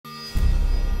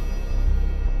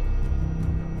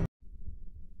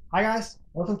Hi guys,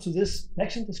 welcome to this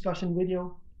faction discussion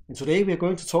video. And today we are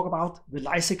going to talk about the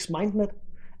L1Z1X mindnet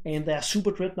and their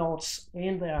super dreadnoughts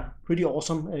and their pretty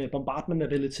awesome bombardment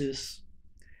abilities.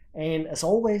 And as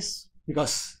always,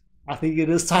 because I think it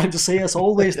is time to say as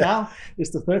always now, it's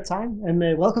the third time.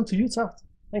 And welcome to you, Toft.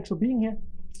 Thanks for being here.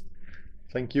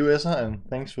 Thank you, Esa, and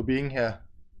thanks for being here.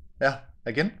 Yeah,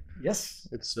 again. Yes.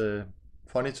 It's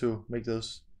funny to make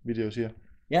those videos here.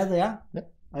 Yeah, they are. Yeah.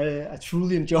 I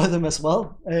truly enjoy them as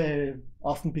well,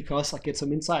 often because I get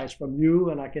some insights from you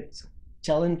and I get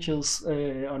challenges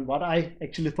on what I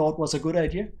actually thought was a good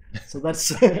idea. So that's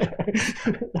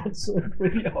that's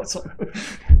pretty awesome.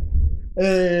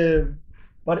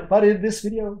 But in this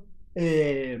video,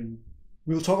 we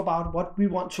will talk about what we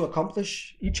want to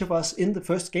accomplish, each of us, in the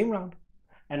first game round.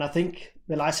 And I think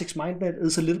the L1Z1X mindnet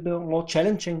is a little bit more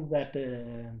challenging that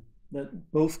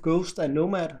both Ghost and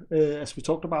Nomad, as we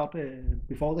talked about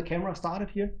before the camera started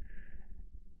here.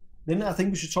 Then I think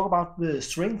we should talk about the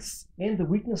strengths and the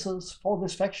weaknesses for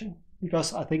this faction,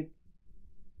 because I think,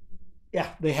 yeah,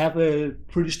 they have a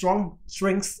pretty strong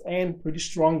strengths and pretty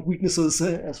strong weaknesses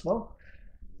as well.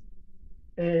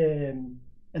 And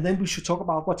then we should talk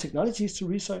about what technologies to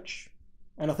research.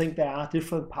 And I think there are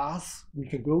different paths we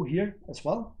can go here as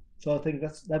well. So I think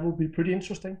that will be pretty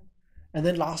interesting. And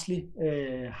then lastly,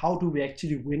 how do we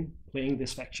actually win playing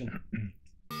this faction?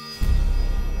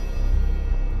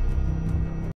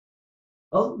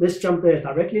 Well, let's jump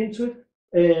directly into it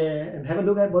and have a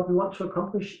look at what we want to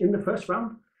accomplish in the first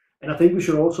round. And I think we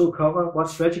should also cover what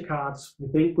strategy cards we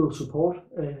think will support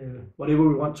whatever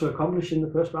we want to accomplish in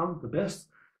the first round the best.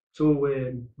 So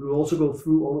we'll also go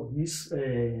through all of these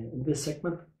in this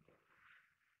segment.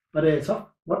 But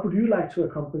Toft, what would you like to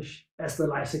accomplish as the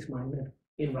L1Z1X mindnet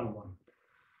in round one?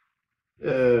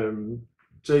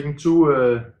 Taking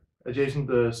two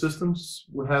adjacent systems,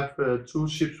 we have two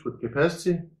ships with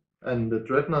capacity, and the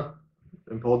dreadnought,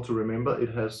 important to remember,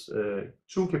 it has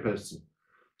two capacity.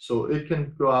 So it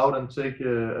can go out and take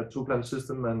a two-planet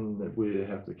system, and we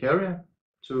have the carrier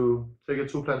to take a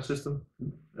two-planet system,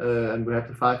 and we have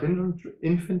the 5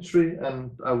 infantry,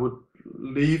 and I would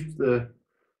leave the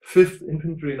 5th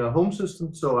infantry in our home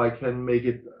system so I can make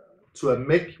it to a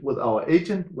mech with our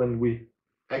agent when we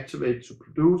activate to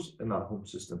produce in our home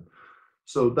system.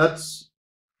 So that's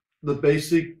the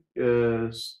basic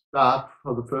start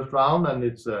for the first round, and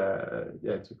it's a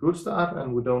good start,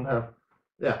 and we don't have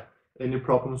any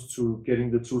problems to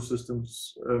getting the two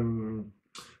systems.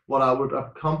 What I would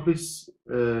accomplish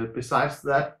besides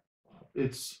that,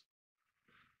 it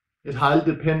highly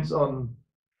depends on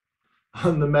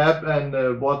the map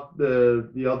and what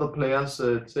the other players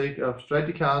take of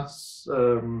strategy cards.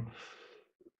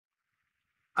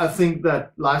 I think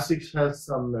that L1Z1X has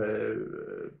some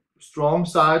strong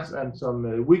sides and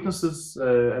some weaknesses,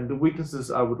 and the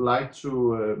weaknesses I would like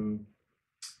to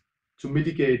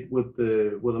mitigate with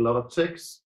a lot of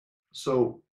techs.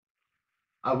 So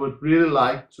I would really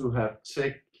like to have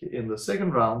tech in the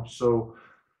second round. So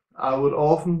I would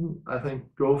often, I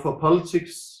think, go for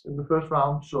politics in the first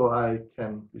round, so I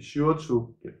can be sure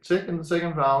to get tech in the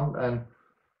second round and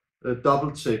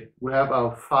double tech. We have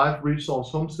our 5 resource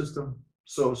home system,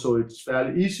 so it's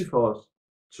fairly easy for us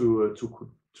to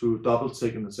double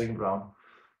tech in the second round.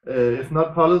 If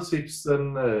not politics,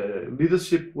 then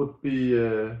leadership would be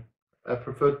a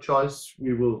preferred choice.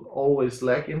 We will always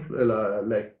lack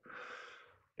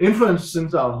influence,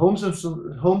 since our home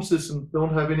system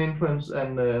don't have any influence,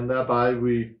 and thereby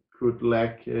we could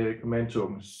lack command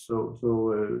tokens. So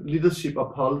leadership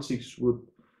or politics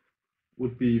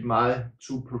would be my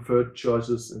 2 preferred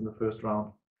choices in the first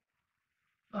round.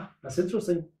 That's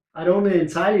interesting. I don't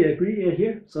entirely agree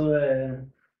here, so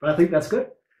but I think that's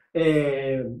good.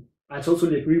 I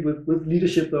totally agree with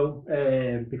leadership though,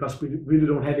 because we really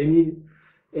don't have any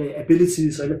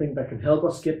abilities or anything that can help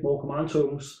us get more command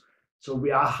tokens. So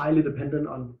we are highly dependent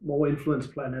on more influence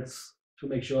planets to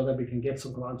make sure that we can get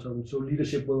some command tokens. So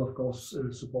leadership will of course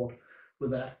support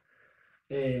with that.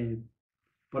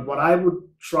 But what I would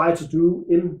try to do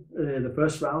in the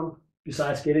first round,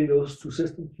 besides getting those 2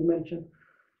 systems you mentioned,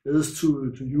 is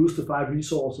to use the 5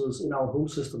 resources in our home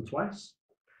system twice.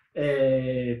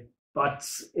 But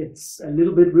it's a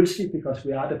little bit risky because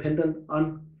we are dependent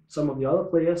on some of the other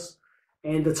players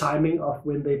and the timing of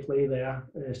when they play their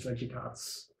strategy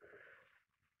cards.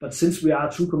 But since we are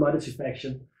a 2 commodity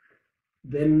faction,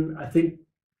 then I think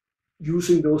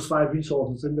using those 5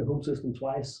 resources in the home system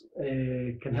twice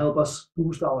can help us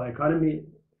boost our economy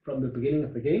from the beginning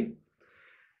of the game.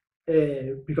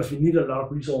 Because we need a lot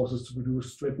of resources to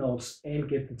produce dreadnoughts and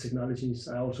get the technologies.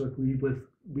 I also agree with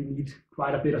we need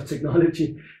quite a bit of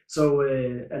technology. So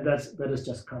and that is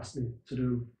just costly to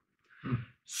do.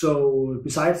 So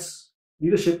besides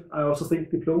leadership, I also think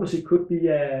diplomacy could be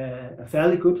a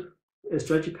fairly good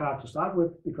strategy card to start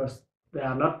with, because there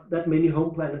are not that many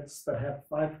home planets that have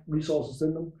 5 resources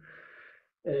in them.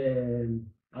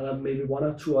 Maybe 1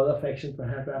 or 2 other factions that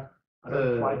have that. I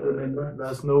don't quite remember.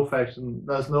 There's no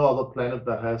other planet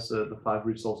that has the 5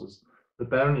 resources. The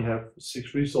Barony have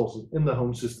 6 resources in the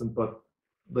home system, but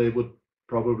they would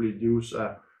probably use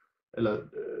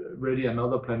ready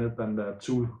another planet than the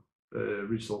 2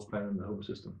 resource planet in the home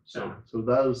system. So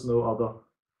there is no other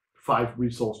 5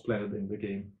 resource planet in the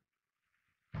game.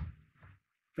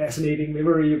 Fascinating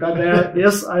memory you got there.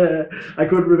 Yes, I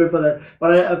could remember that,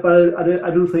 but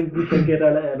I do think we can get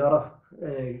a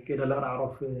lot out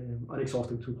of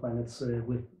unexhausting 2 planets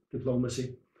with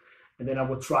diplomacy. And then I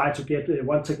would try to get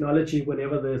 1 technology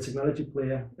whenever the technology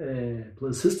player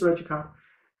plays his strategy card,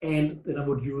 and then I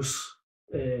would use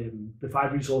the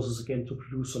 5 resources again to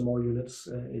produce some more units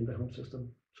in the home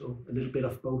system. So a little bit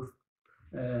of both.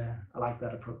 I like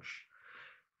that approach,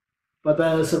 but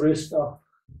there's a risk of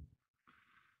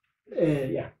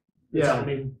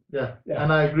timing. Yeah,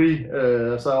 and I agree.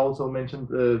 As I also mentioned,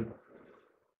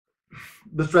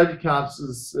 the strategy cards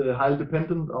is highly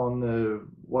dependent on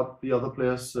what the other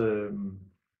players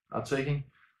are taking.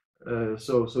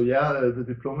 The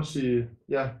diplomacy,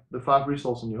 the 5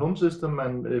 resources in your home system,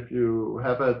 and if you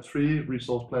have a 3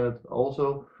 resource planet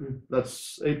also,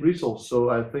 that's 8 resources. So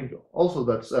I think also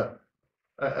that's a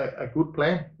good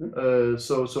plan.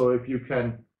 So if you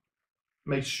can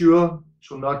make sure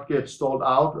to not get stalled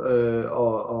out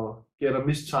or get a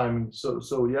mistiming,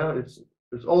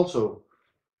 it's also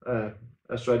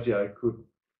a strategy I could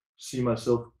see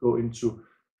myself go into.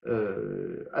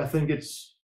 I think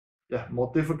it's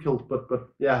more difficult, but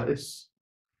it's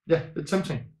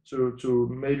tempting to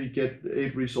maybe get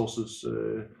 8 resources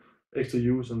extra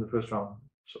use in the first round.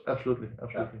 So absolutely.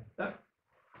 Yeah.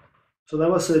 So that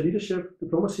was leadership,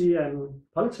 diplomacy, and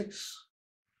politics.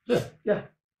 Yeah.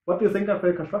 What do you think of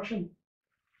construction?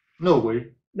 No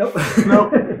way. Nope. No.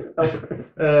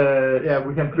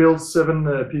 We can build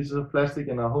 7 pieces of plastic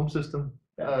in our home system,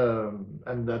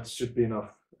 and that should be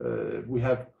enough. We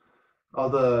have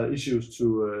other issues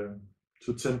to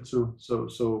tend to.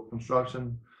 So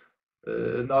construction,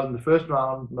 not in the first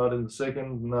round, not in the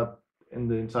second, not in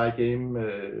the entire game,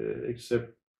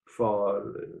 except for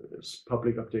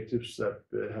public objectives that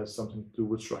has something to do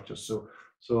with structures.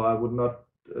 So I would not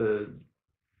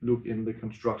look in the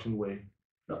construction way.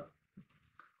 No.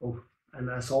 Oh, and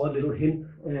I saw a little hint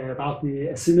about the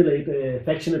assimilate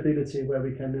faction ability, where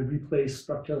we can replace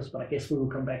structures, but I guess we will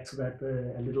come back to that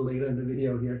a little later in the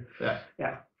video here.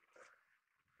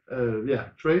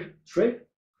 Trade.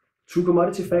 2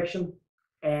 commodity faction,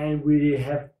 and we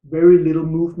have very little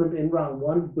movement in round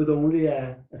 1, with only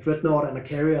a dreadnought and a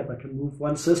carrier that can move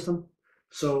 1 system.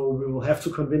 So we will have to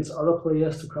convince other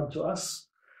players to come to us.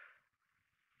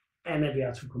 And then we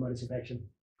are 2 commodity faction.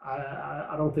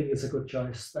 I don't think it's a good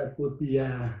choice. That would be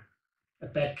a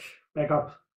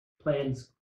backup plan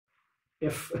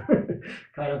if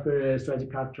kind of a strategy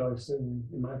card choice in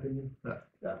my opinion.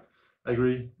 Yeah. I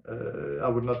agree.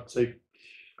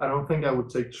 I don't think I would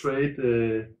take trade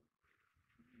in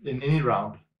any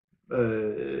round,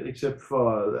 except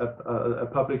for a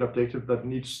public objective that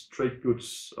needs trade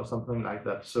goods or something like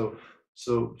that. So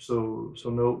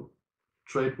no,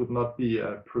 trade would not be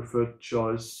a preferred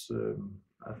choice.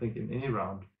 I think in any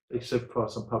round, except for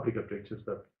some public objectives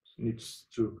that needs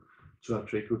to have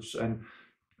trade goods, and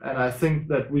I think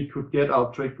that we could get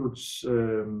our trade goods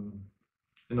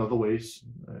in other ways,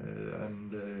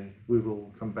 and we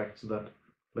will come back to that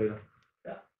later.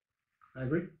 Yeah, I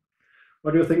agree.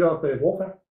 What do you think of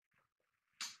warfare?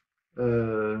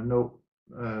 No,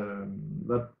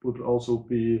 that would also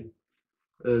be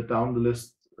down the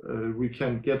list. We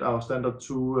can get our standard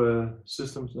 2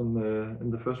 systems in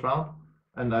the first round,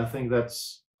 and I think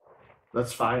that's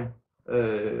fine.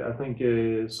 I think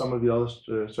some of the other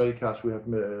strategy cards we have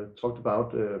talked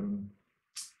about,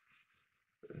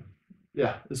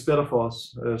 it's better for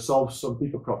us, solve some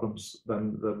bigger problems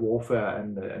than the warfare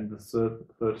and the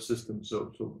third system.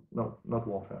 So no, not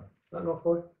warfare. Not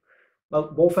warfare.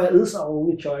 Well, warfare is our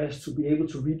only choice to be able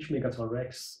to reach Megaton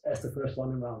Rex as the first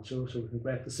one in round 2, so we can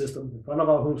grab the system in front of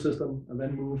our home system and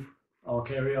then move our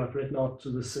carrier or dreadnought to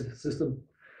the system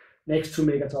next to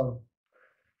Megaton.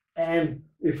 And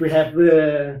if we have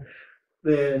the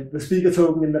speaker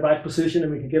token in the right position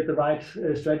and we can get the right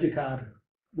strategy card,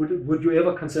 would you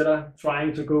ever consider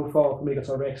trying to go for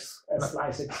Megaton Rex as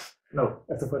L1Z1X? No.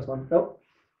 That's the first one. No.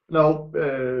 No.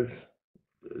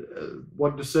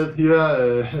 What you said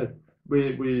here,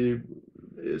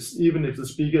 even if the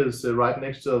speaker is right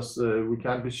next to us, we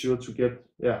can't be sure to get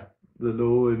the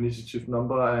low initiative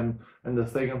number. And the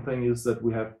second thing is that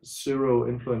we have 0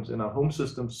 influence in our home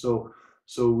system, so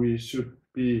we should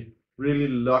be really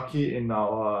lucky in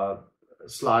our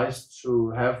slice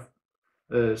to have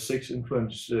 6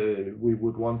 influence we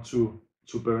would want to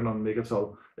burn on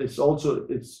Megatol. It's also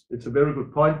it's a very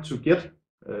good point to get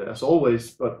as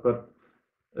always, but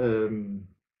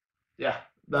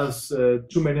there's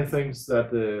too many things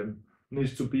that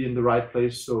needs to be in the right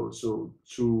place so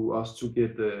to us to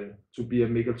get to be a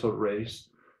Megatol race.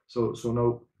 So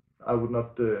no, I would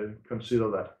not consider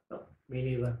that. No, me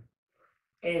neither.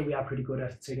 And we are pretty good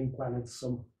at taking planets,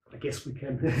 so I guess we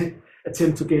can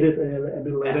attempt to get it a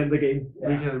little later in the game.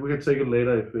 Yeah. We can take it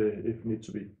later if need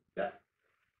to be. Yeah.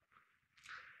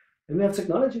 And we have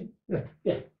technology.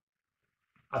 Yeah.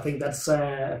 I think that's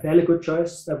a fairly good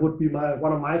choice. That would be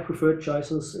one of my preferred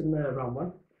choices in round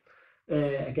 1.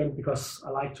 Again, because I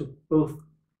like to both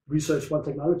research one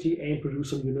technology and produce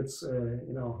some units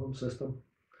in our home system.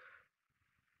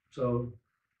 So,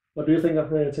 what do you think of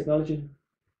the technology?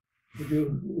 Would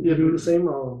you do the same,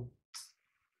 or?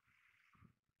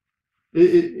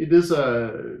 It is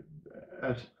a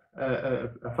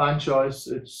fine choice.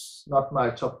 It's not my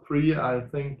top 3. I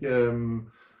think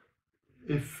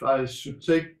if I should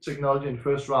take technology in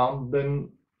first round, then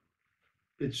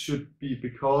it should be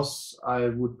because I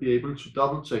would be able to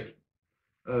double check.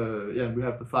 We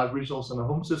have the 5 resources in a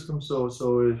home system, so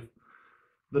if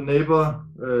the neighbor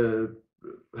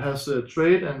has a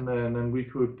trade and we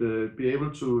could be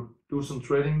able to do some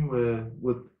trading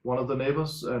with one of the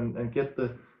neighbors and get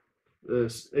the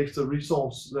extra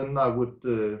resource, then I would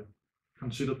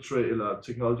consider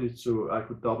technology so I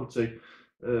could double check.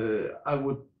 I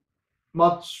would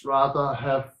much rather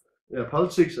have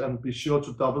politics and be sure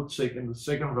to double check in the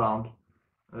second round.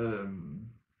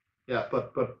 If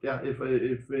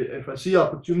I see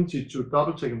opportunity to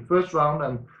double check in the first round,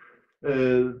 and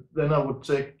then I would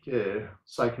take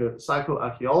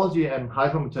psychoarchaeology and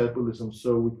hypermetabolism,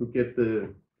 so we could get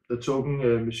the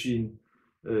token machine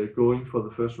going for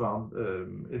the first round.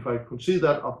 If I could see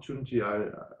that opportunity,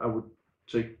 I would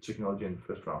take technology in the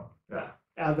first round.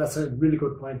 Yeah, that's a really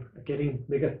good point. Getting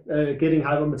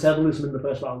hypermetabolism in the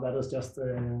first round, that is just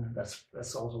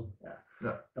that's awesome.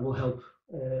 Yeah. That will help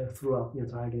throughout the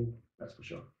entire game. That's for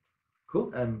sure.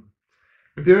 Cool.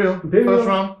 Imperial first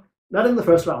round. Not in the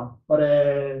first round, but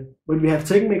when we have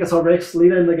taken Megatol Rex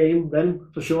later in the game, then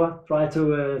for sure try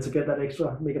to get that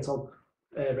extra Megatol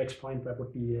Rex point. That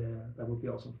would be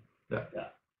awesome. Yeah.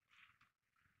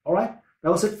 All right,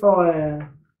 that was it for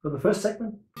the first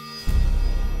segment.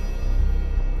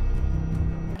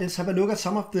 Let's have a look at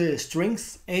some of the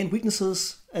strengths and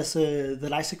weaknesses as the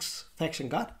L1Z1X faction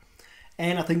got.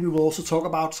 And I think we will also talk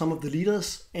about some of the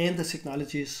leaders and the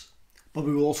technologies, but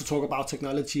we will also talk about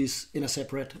technologies in a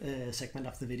separate segment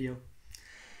of the video.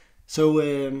 So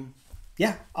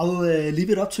I'll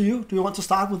leave it up to you. Do you want to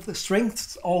start with the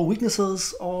strengths or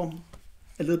weaknesses, or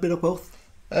a little bit of both?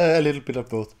 A little bit of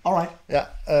both. All right. Yeah.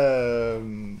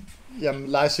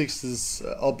 L1Z1X is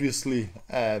obviously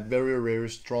a very, very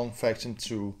strong faction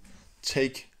to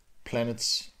take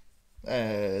planets.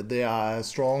 They are a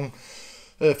strong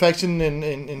faction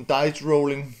in dice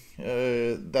rolling.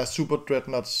 Their super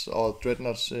dreadnoughts or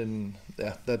dreadnoughts in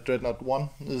the dreadnought 1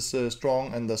 is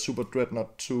strong, and the super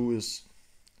dreadnought 2 is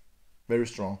very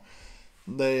strong.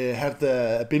 They have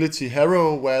the ability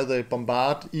Harrow, where they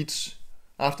bombard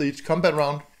after each combat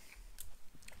round,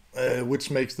 which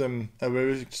makes them a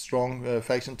very strong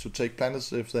faction to take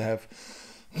planets if they have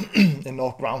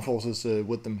enough ground forces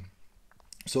with them.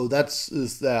 So that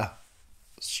is their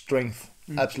strength,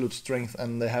 absolute strength,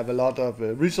 and they have a lot of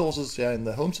resources in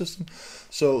the home system,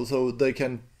 so they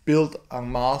can build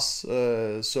en masse,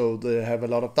 so they have a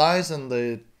lot of dice and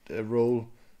they roll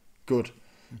good.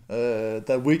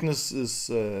 Their weakness is,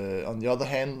 on the other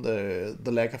hand,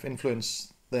 the lack of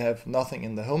influence. They have nothing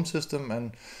in the home system,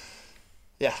 and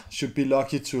should be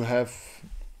lucky to have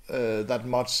that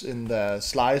much in the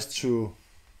slice to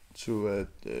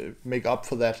make up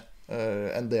for that.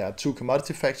 And they are 2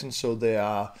 commodity factions, so they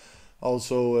are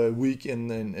also weak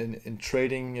in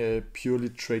trading purely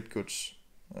trade goods.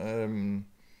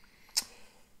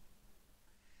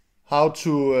 How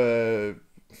to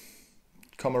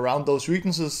come around those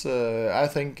weaknesses, I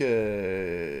think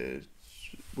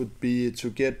would be to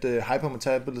get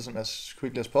hypermetabolism as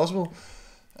quickly as possible.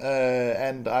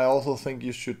 And I also think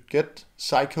you should get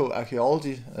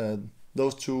psychoarchaeology.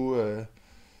 Those 2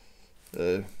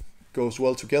 goes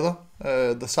well together.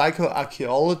 The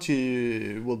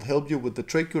psychoarchaeology will help you with the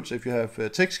trade goods. If you have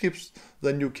tech skips,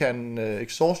 then you can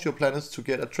exhaust your planets to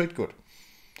get a trade good.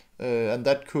 and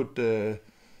that could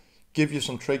give you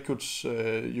some trade goods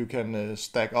you can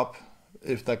stack up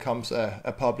if there comes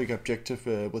a public objective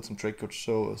with some trade goods.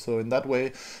 So in that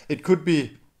way, it could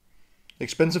be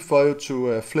expensive for you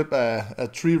to flip a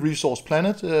 3 resource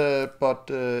planet, but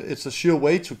it's a sure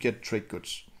way to get trade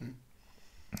goods.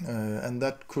 And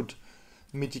that could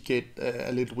mitigate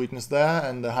a little weakness there,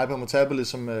 and the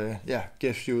hypermetabolism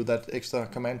gives you that extra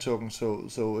command token,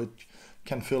 so it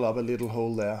can fill up a little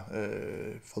hole there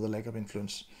for the lack of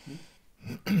influence.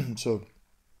 So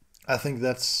I think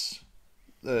that's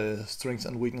strengths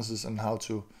and weaknesses and how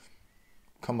to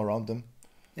come around them.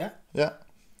 Yeah.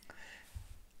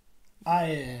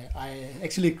 I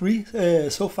actually agree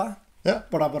so far. Yeah.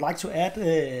 But I would like to add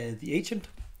the agent,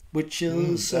 which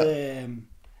is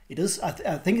it is. I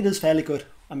think it is fairly good.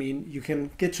 I mean, you can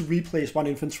get to replace 1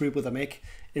 infantry with a mech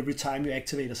every time you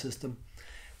activate a system.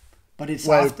 But it's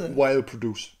while you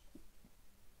produce.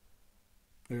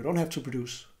 You don't have to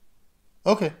produce.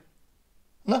 Okay.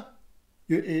 No.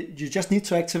 You just need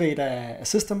to activate a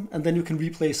system, and then you can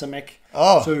replace a mech.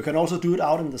 Oh. So you can also do it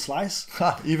out in the slice.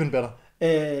 Even better.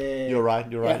 You're right.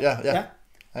 Yeah.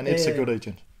 And it's a good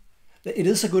agent. It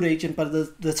is a good agent, but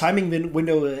the timing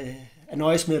window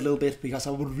annoys me a little bit, because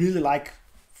I would really like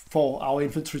for our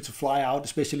infantry to fly out,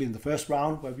 especially in the first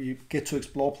round where we get to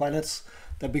explore planets,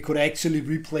 that we could actually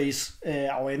replace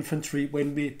our infantry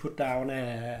when we put down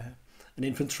an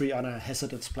infantry on a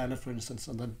hazardous planet, for instance,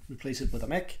 and then replace it with a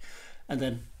mech, and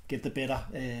then get the better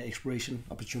exploration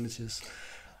opportunities.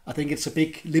 I think it's a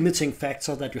big limiting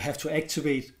factor that you have to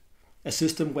activate a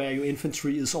system where your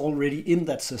infantry is already in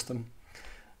that system.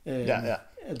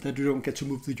 That you don't get to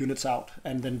move the units out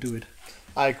and then do it.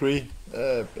 I agree,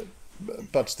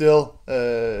 but still,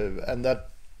 and that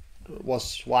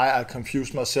was why I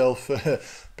confused myself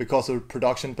because of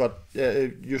production. But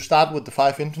you start with the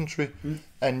 5 infantry,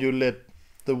 and you let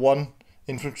the 1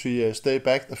 infantry stay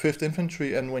back, the 5th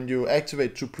infantry, and when you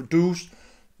activate to produce,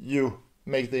 you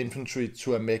make the infantry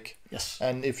to a mech. Yes.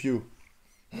 And if you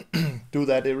do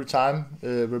that every time,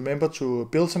 remember to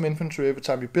build some infantry every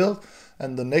time you build,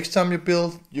 and the next time you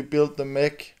build the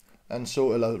mech, and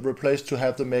so replace to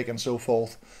have the mech, and so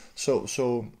forth.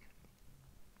 So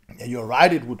yeah, you're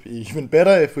right, it would be even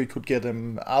better if we could get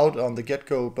them out on the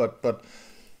get-go, but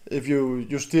if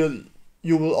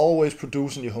you will always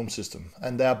produce in your home system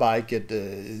and thereby get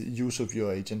use of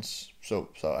your agents. So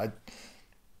I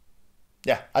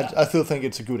still think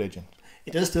it's a good agent.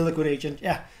 It is still a good agent,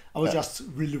 yeah. I would just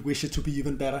really wish it to be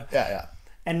even better. Yeah.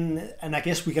 And I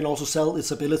guess we can also sell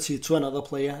its ability to another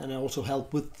player and also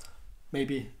help with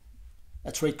maybe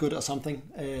a trade good or something,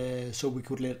 so we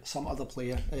could let some other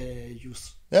player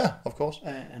use. Yeah, of course.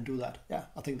 And do that. Yeah,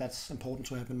 I think that's important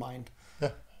to have in mind.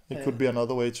 Yeah, it could be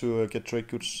another way to get trade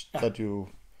goods that you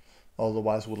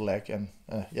otherwise would lack. And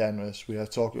and as we have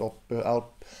talked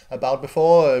about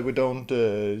before, we don't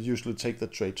usually take the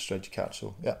trade strategy card.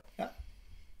 So yeah.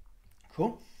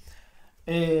 Cool.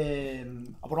 I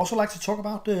would also like to talk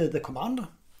about the commander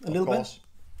a little bit.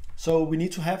 So we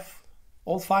need to have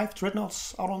all 5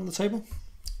 dreadnoughts out on the table,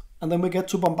 and then we get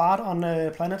to bombard on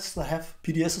planets that have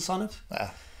PDSs on it. Yeah.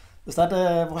 Is that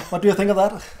what do you think of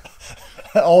that?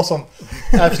 Awesome,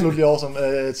 absolutely awesome.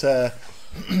 It's a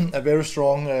very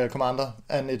strong commander,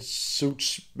 and it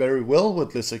suits very well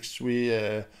with Lysix. We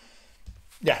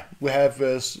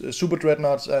have super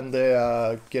dreadnoughts, and they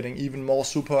are getting even more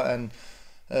super,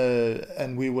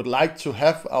 and we would like to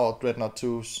have our dreadnought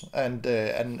 2s, and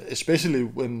especially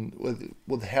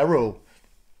with Harrow,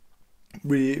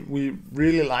 we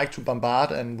really like to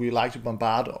bombard, and we like to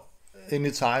bombard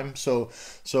anytime. So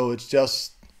it's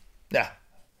just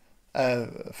a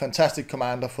fantastic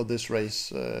commander for this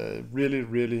race.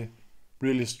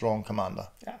 Really strong commander.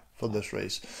 Yeah. For this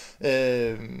race.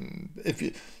 If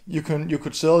you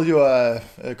could sell your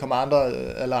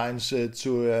commander alliance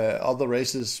to other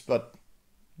races, but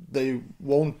they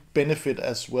won't benefit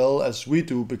as well as we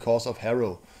do because of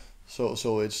Harrow.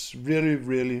 So it's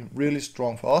really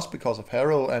strong for us because of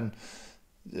Harrow, and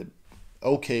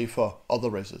okay for other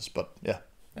races, but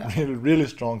really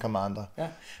strong commander.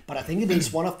 Yeah, but I think it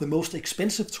is one of the most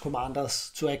expensive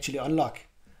commanders to actually unlock.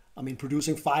 I mean,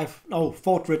 producing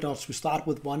 4 dreadnoughts, we start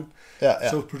with 1. Yeah.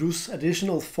 So produce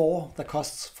additional 4 that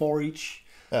costs 4 each.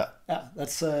 Yeah. Yeah,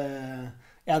 that's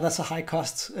a high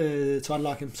cost to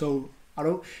unlock him. So I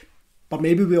don't, but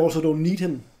maybe we also don't need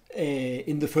him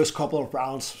in the first couple of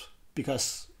rounds,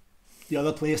 because the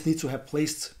other players need to have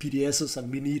placed PDSs, and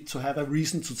we need to have a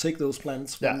reason to take those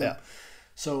planets from them.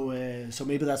 So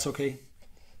maybe that's okay.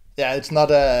 Yeah, it's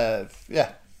not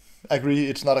I agree.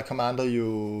 It's not a commander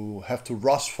you have to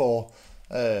rush for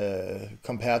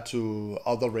compared to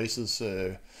other races,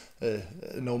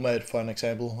 Nomad for an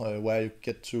example, where you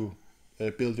get to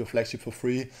build your flagship for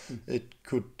free. It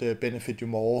could benefit you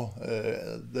more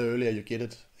the earlier you get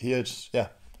it. Here it's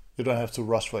you don't have to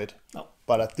rush for it. No.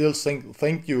 But I still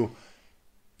think you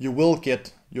will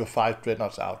get your 5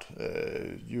 dreadnoughts out.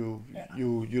 You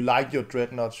like your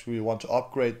dreadnoughts, you want to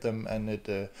upgrade them, and it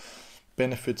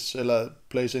benefits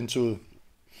plays into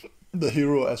the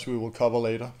hero, as we will cover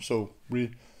later. So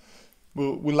we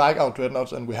like our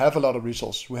dreadnoughts, and we have a lot of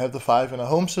resources. We have the 5 in our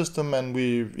home system, and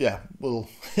we will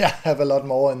have a lot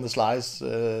more in the slice,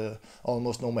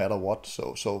 almost no matter what.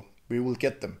 So we will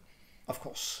get them. Of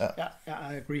course. Yeah,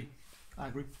 I agree.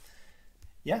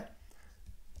 Yeah.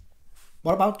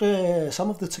 What about some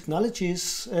of the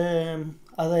technologies?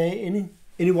 Are there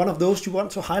any one of those you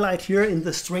want to highlight here in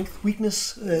the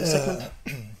strength-weakness segment?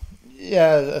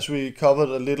 Yeah, as we covered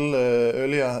a little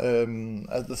earlier,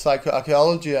 the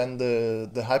psychoarchaeology and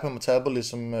the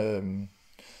hypermetabolism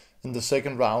in the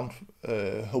second round,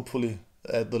 hopefully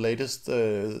at the latest,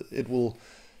 it will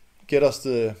get us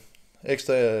the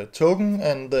extra token,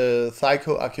 and the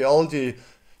psychoarchaeology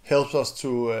helps us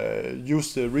to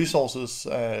use the resources,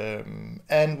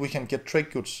 and we can get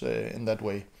trade goods in that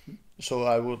way. So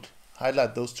I would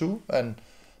highlight those two, and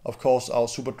of course our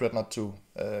Super Dreadnought 2.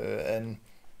 And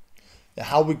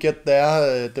how we get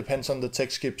there depends on the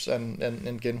tech skips, and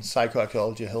again,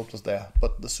 psychoarchaeology helps us there.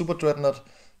 But the Super Dreadnought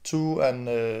 2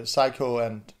 and psycho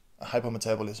and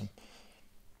hypermetabolism.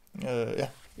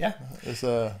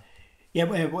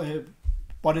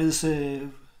 What is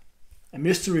a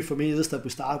mystery for me is that we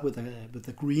start with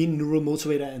the green neural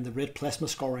motivator and the red plasma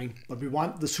scoring, but we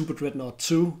want the Super Dreadnought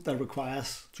 2 that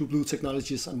requires 2 blue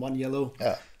technologies and 1 yellow.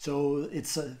 Yeah. So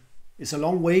it's a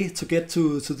long way to get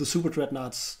to the Super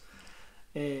Dreadnoughts.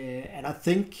 And I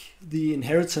think the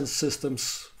inheritance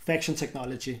systems faction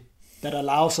technology that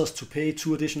allows us to pay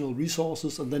 2 additional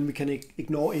resources, and then we can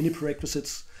ignore any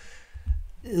prerequisites,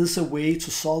 is a way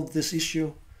to solve this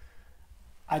issue.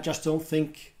 I just don't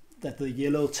think that the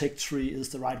yellow tech tree is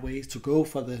the right way to go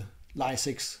for the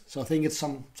L6. So I think it's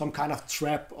some kind of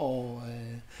trap or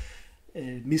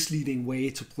a misleading way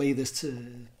to play this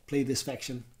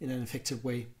faction in an effective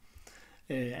way.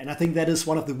 And I think that is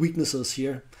one of the weaknesses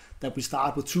here, that we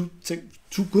start with two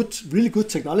really good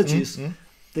technologies. Mm-hmm.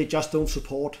 They just don't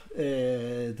support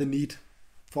the need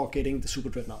for getting the Super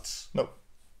Dreadnoughts. No,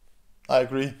 I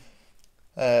agree.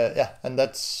 And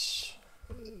that's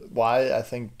why I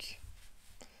think,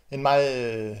 in my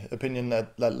opinion,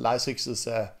 that L6 is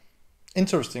a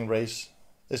interesting race.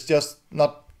 It's just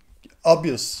not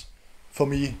obvious for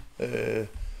me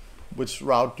which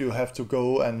route you have to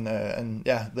go, and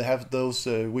they have those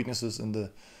weaknesses in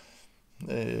the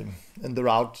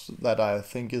route that I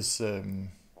think is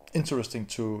interesting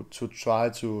to try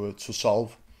to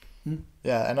solve.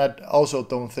 Yeah, and I also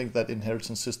don't think that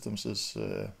inheritance systems is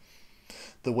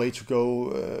the way to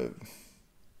go.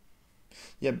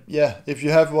 If you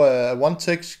have one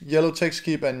yellow tech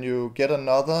skip and you get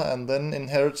another, and then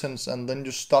inheritance, and then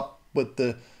you stop with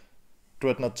the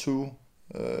Dreadnought 2,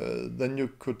 then you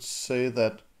could say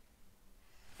that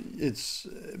it's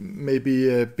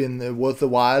maybe been worth a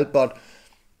while. But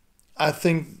I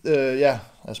think,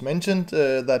 as mentioned,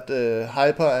 that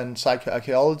hyper and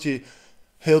psychoarchaeology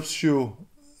helps you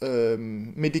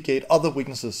mitigate other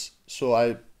weaknesses. So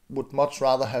I would much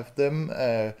rather have them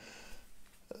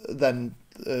than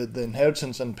the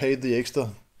inheritance and pay the extra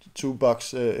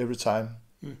 $2 every time.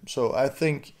 So I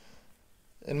think,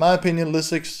 in my opinion,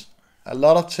 L6, a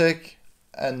lot of tech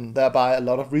and thereby a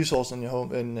lot of resource in your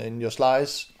home, in your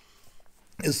slice,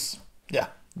 is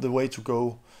the way to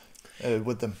go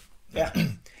with them.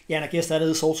 And I guess that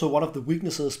is also one of the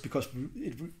weaknesses, because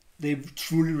they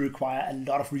truly require a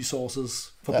lot of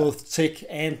resources for both tech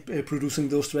and producing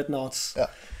those dreadnoughts.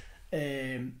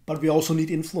 But we also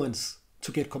need influence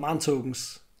to get command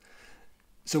tokens,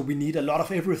 so we need a lot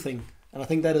of everything, and I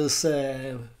think that is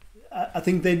I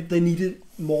think they need it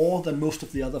more than most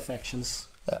of the other factions,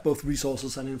 both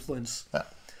resources and influence.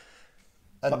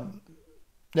 And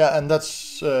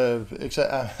that's I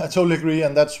totally agree,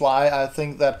 and that's why I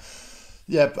think that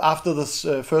after this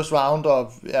first round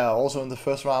also in the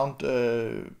first round,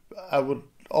 I would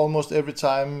almost every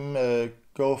time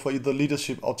go for either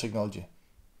leadership or technology.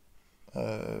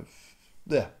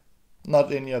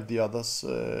 Not any of the others.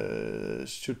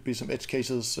 Should be some edge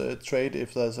cases trade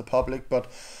if there's a public, but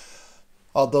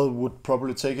other would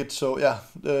probably take it. So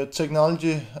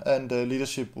technology and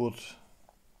leadership would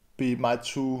be my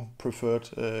 2 preferred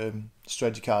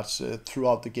strategy cards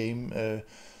throughout the game.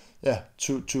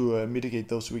 To mitigate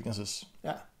those weaknesses.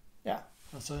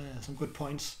 That's some good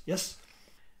points. Yes.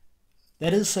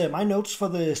 That is my notes for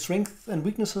the strength and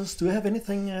weaknesses. Do you have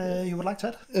anything you would like to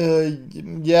add?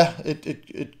 Yeah,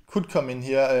 it could come in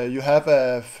here. You have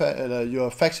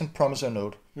your faction promiser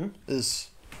node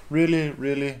is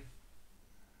really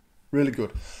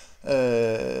good.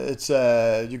 It's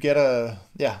you get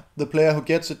the player who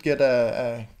gets it get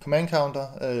a command counter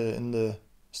in the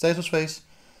status phase,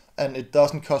 and it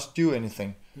doesn't cost you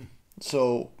anything.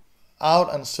 So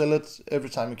out and sell it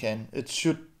every time you can. It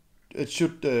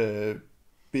should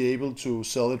be able to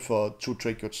sell it for 2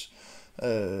 trade goods.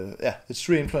 It's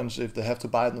 3 influence if they have to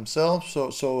buy it themselves.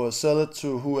 So sell it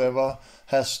to whoever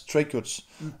has trade goods,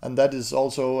 and that is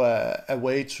also a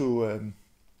way to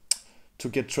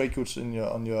get trade goods in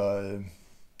on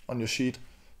your sheet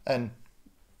and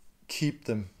keep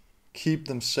them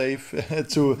safe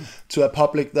to a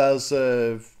public. There's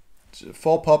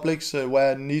 4 publics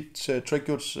where I need trade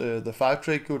goods, the 5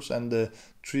 trade goods and the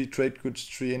 3 trade goods,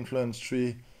 3 influence,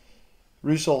 3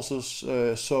 resources.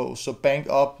 So bank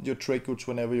up your trade goods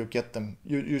whenever you get them.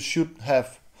 You should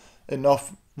have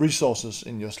enough resources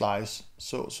in your slice.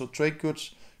 So trade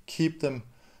goods, keep them,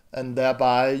 and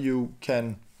thereby you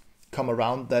can come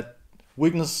around that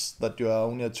weakness that you are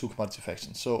only a 2 commodity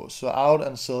faction. So out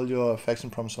and sell your faction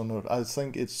promiser node. I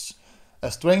think it's a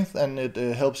strength, and it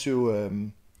helps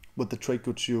you with the trade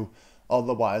goods you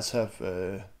otherwise have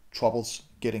troubles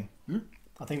getting.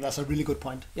 I think that's a really good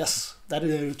point. Yes, that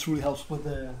truly helps with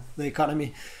the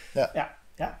economy. Yeah.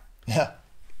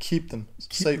 Keep them,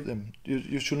 save them.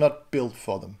 You should not build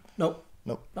for them. No.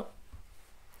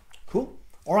 Cool.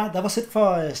 All right, that was it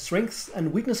for strengths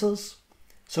and weaknesses.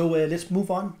 So let's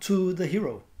move on to the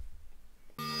hero.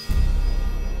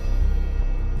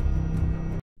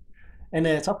 And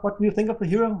Toft, what do you think of the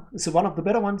hero? Is it one of the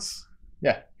better ones?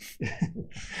 Yeah,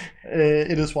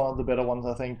 it is one of the better ones,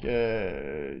 I think.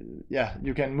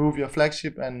 You can move your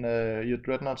flagship and your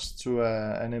dreadnoughts to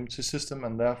an empty system,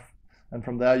 and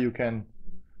from there you can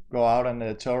go out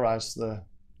and terrorize the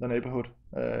neighborhood.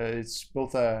 It's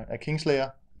both a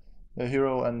Kingslayer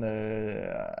hero, and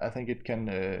I think it can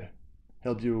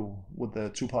help you with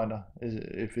the 2-pointer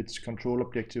if it's control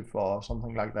objective or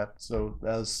something like that. So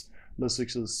there's the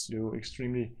 6s you're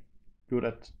extremely good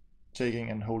at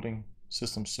taking and holding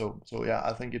systems. So yeah,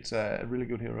 I think it's a really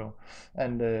good hero,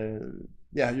 and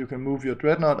you can move your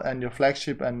dreadnought and your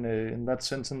flagship, and in that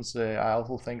sentence I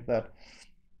also think that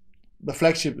the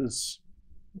flagship is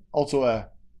also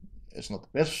it's not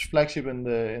the best flagship in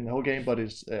the whole game, but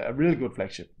it's a really good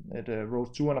flagship. It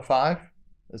rolls 2 and a 5,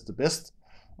 it's the best,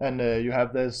 and you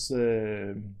have this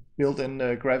built-in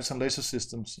graviton laser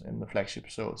systems in the flagship,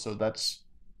 so that's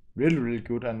really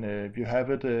good. And if you have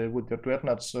it with your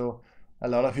dreadnought, so a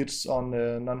lot of hits on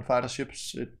non-fighter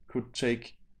ships, it could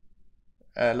take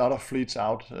a lot of fleets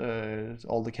out,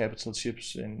 all the capital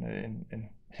ships in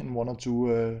 1 or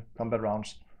 2 combat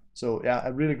rounds. So yeah,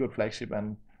 a really good flagship,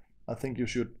 and I think you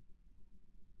should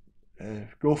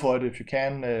go for it if you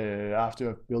can after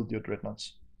you've built your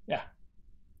dreadnoughts. Yeah,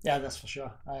 that's for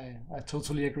sure. I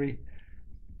totally agree.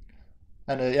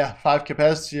 And 5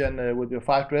 capacity, and with your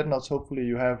 5 dreadnoughts, hopefully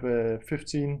you have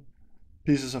 15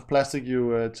 pieces of plastic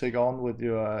you take on with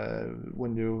your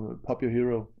when you pop your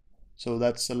hero. So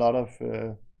that's a lot of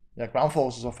ground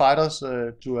forces or fighters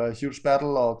to a huge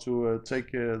battle, or to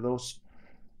take those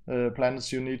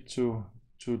planets you need to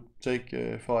take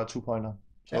for a 2-pointer.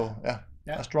 So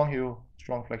a strong hero,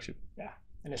 strong flagship. Yeah,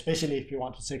 and especially if you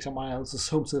want to take someone else's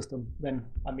home system, then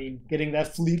I mean, getting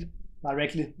that fleet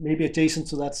directly, maybe adjacent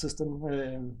to that system,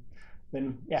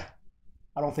 then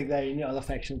I don't think there are any other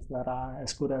factions that are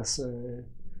as good as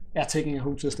taking a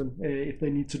home system if they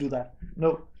need to do that.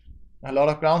 No, a lot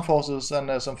of ground forces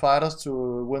and some fighters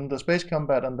to win the space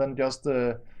combat, and then just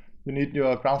you need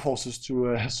your ground forces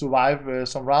to survive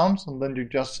some rounds, and then you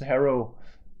just harrow,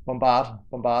 bombard.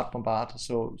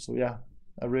 So yeah,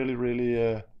 a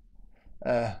really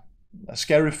a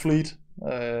scary fleet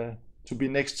to be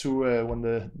next to when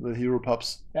the hero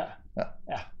pops. Yeah,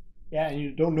 and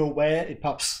you don't know where it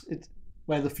pops.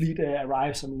 Where the fleet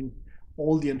arrives. I mean,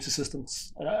 all the empty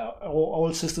systems,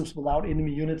 all systems without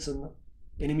enemy units and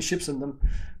enemy ships in them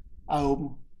are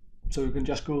open, so you can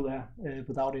just go there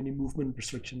without any movement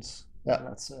restrictions.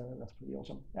 Yeah, so that's pretty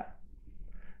awesome. Yeah.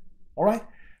 All right,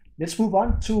 let's move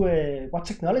on to what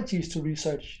technologies to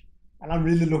research, and I'm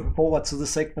really looking forward to this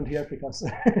segment here because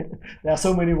there are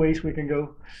so many ways we can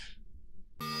go.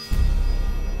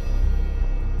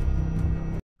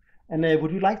 And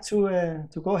would you like to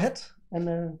go ahead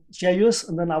and share yours,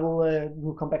 and then I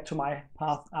will come back to my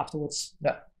path afterwards.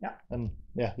 Yeah. And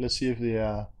let's see if they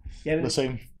are the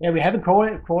same. Yeah, we haven't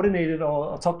coordinated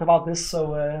or talked about this,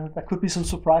 so there could be some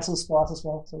surprises for us as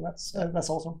well. So that's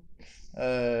awesome.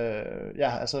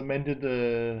 Yeah, as I mentioned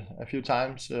a few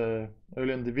times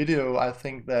earlier in the video, I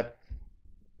think that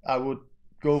I would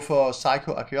go for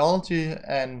psychoarchaeology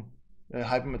and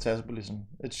hypermetabolism.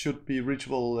 It should be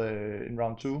reachable in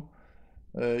round 2,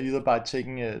 either by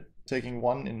taking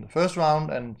one in the first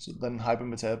round and then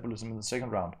hypermetabolism in the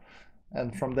second round.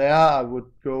 And from there, I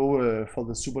would go for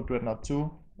the Super Dreadnought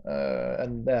 2,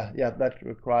 and yeah, that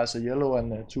requires a yellow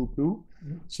and 2 blue.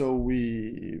 So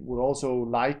we would also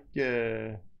like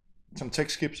some tech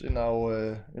skips in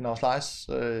our slice.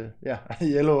 Yeah,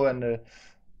 yellow and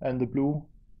the blue.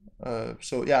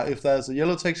 So yeah, if there's a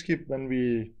yellow tech skip, then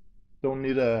we don't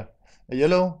need a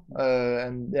yellow,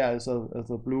 and yeah, as a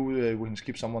blue, we can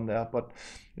skip someone there. But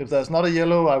if there's not a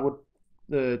yellow, I would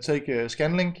take a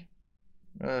Scanlink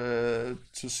to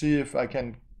see if I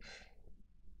can,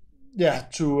 yeah,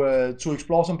 to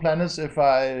explore some planets if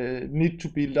I need to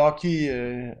be lucky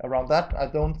around that. I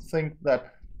don't think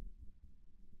that,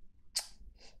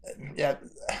 yeah,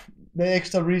 the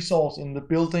extra resource in the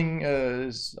building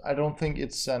is, I don't think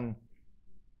it's an,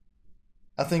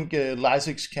 I think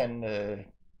Lysics can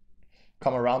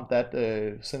come around that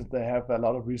since they have a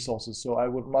lot of resources. So I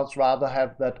would much rather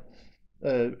have that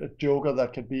a joker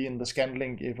that can be in the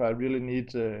Scanlink if I really need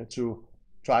to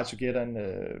try to get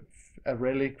a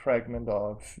relic fragment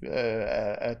or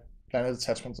a planet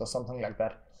attachment or something like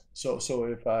that. So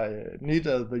if I need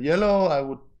the yellow, I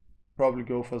would probably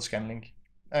go for the Scanlink.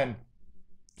 And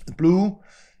the blue,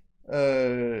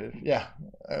 yeah,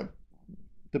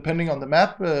 depending on the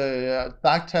map,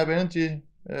 dark energy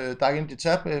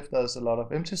tab if there's a lot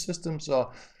of empty systems,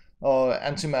 or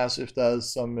antimass if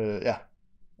there's some yeah,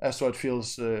 asteroid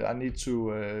fields I need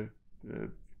to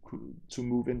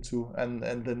move into, and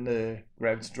then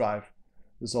gravity drive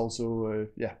is also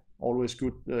yeah, always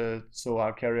good, so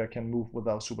our carrier can move with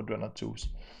our Super Dreadnought 2s.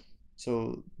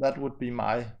 So that would be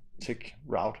my tick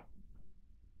route.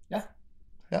 Yeah.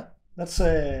 Yeah. That's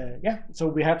yeah. So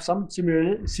we have some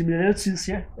similarities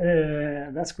here.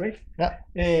 That's great. Yeah.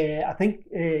 I think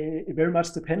it very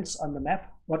much depends on the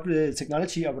map, what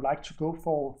technology I would like to go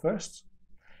for first.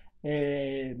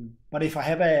 But if I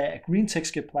have a green tech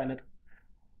skip planet,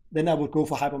 then I would go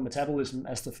for hypermetabolism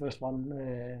as the first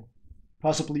one,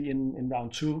 possibly in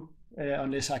round 2,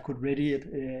 unless I could ready it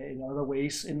in other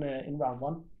ways in round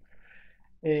 1.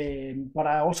 But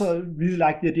I also really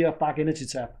like the idea of dark energy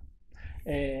tab.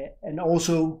 And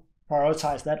also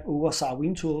prioritize that over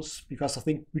Sarween tools, because I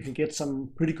think we can get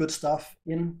some pretty good stuff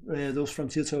in those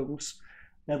frontier tokens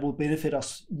that will benefit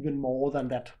us even more than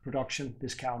that production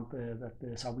discount that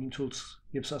the Sarween tools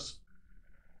gives us.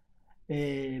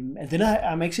 And then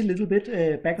I'm actually a little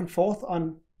bit back and forth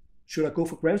on, should I go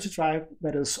for gravity drive?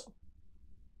 That is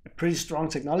a pretty strong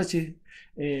technology,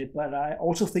 but I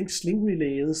also think sling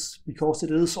relay is, because it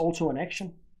is also an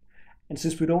action. And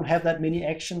since we don't have that many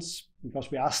actions,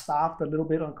 because we are starved a little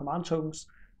bit on command tokens,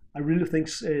 I really think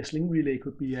Sling Relay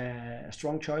could be a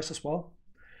strong choice as well.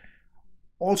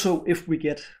 Also, if we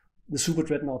get the Super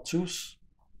Dreadnought 2s,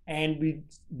 and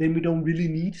then we don't really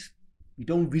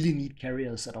need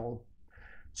carriers at all.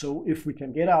 So if we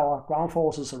can get our ground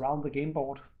forces around the game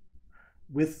board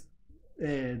with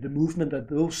the movement that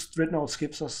those Dreadnoughts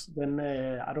gives us, then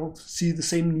I don't see the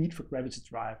same need for gravity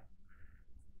drive.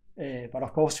 But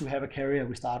of course, you have a carrier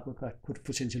we start with that could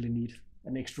potentially need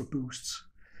an extra boost.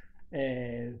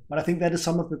 But I think that is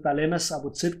some of the dilemmas I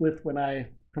would sit with when I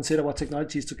consider what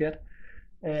technologies to get.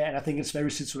 And I think it's very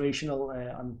situational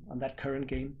on that current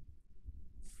game.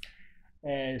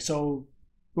 So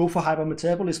go for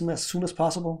hypermetabolism as soon as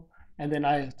possible. And then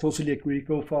I totally agree,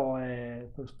 go for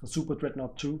Super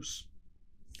Dreadnought 2s.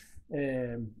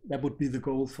 That would be the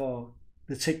goal for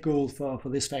the tech goal for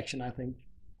this faction, I think.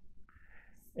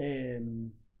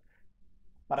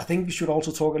 But I think we should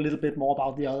also talk a little bit more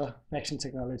about the other faction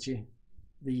technology,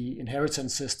 the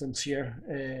inheritance systems here.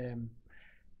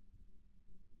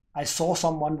 I saw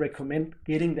someone recommend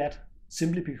getting that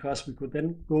simply because we could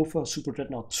then go for Super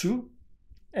Dreadnought 2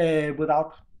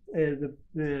 without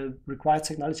the required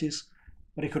technologies,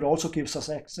 but it could also give us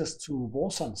access to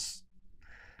Warsons.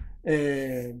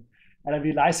 And I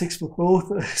mean, Lysics with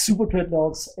both Super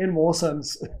Dreadnoughts and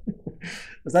Warsons.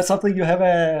 Is that something you have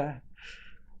a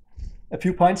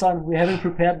few points on? We haven't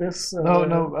prepared this.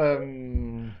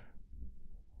 No.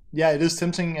 Yeah, it is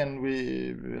tempting, and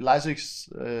Lysics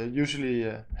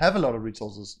usually have a lot of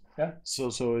resources. Yeah. So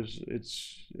it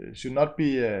should not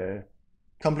be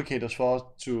complicated for us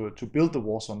to build the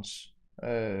Warsons.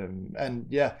 And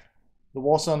yeah, the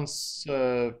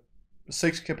Warsons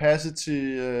 6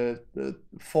 capacity,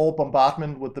 4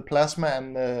 bombardment with the plasma,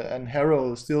 and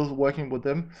Harrow still working with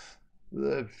them.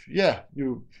 Yeah,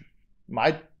 you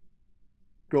might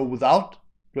go without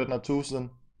Dreadnought 2s, then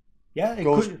Yeah, it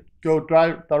go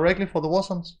directly for the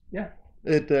Warsons. Yeah.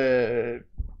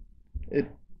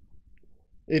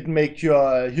 It makes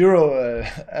your hero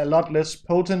a lot less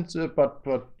potent,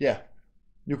 but yeah,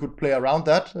 you could play around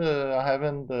that. I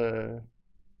haven't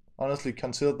honestly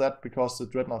considered that because the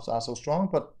Dreadnoughts are so strong,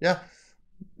 but yeah,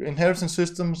 inheritance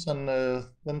systems and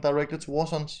then directed to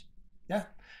Warsons. Yeah,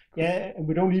 and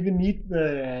we don't even need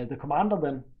the commander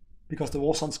then, because the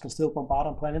Warsons can still bombard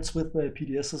on planets with the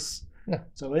PDSs. Yeah.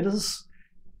 So it is,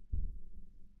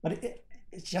 but it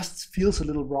just feels a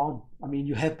little wrong. I mean,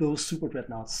 you have those super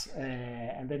dreadnoughts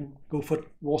and then go for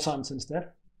Warsons instead.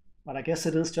 But I guess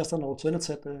it is just an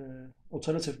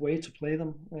alternative way to play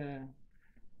them.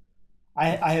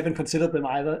 I haven't considered them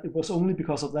either. It was only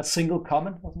because of that single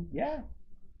comment. Yeah,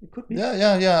 it could be.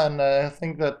 Yeah, and I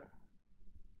think that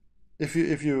if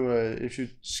you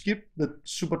skip the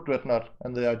super dreadnought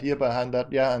and the idea behind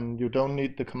that, and you don't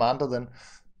need the commander then,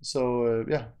 so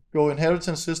go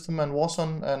inheritance system and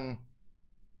Warzone and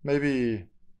maybe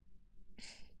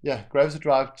gravity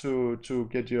drive to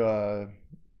get your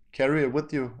carrier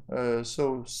with you.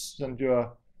 So send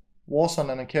your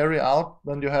Warzone and a carrier out,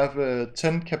 then you have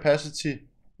 10 capacity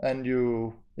and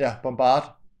you bombard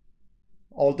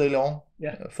all day long.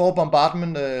 4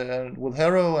 bombardment with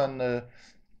Hero and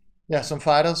some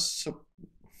fighters. So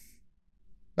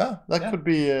that could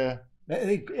be.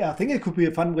 I think it could be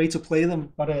a fun way to play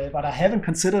them, but I haven't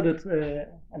considered it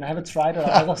and I haven't tried it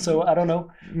either, so I don't know.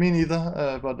 Me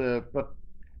neither. But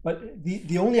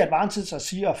the only advantage I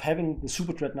see of having the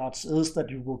super dreadnoughts is that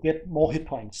you will get more hit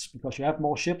points because you have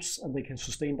more ships and they can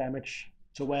sustain damage.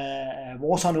 So where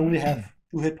Warzone only have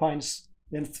 2 hit points,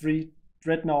 then 3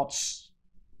 dreadnoughts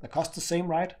that cost the same,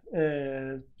 right?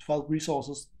 12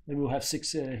 resources. Then we'll have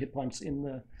 6 hit points in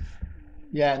the.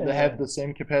 Yeah, and they have the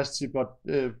same capacity, but.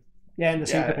 In the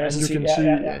same capacity.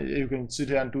 And you can sit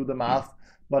here and do the math.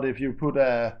 But if you put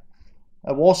a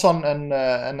Warzone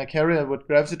and a carrier with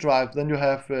gravity drive, then you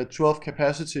have 12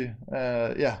 capacity.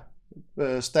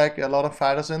 Stack a lot of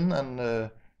fighters in, and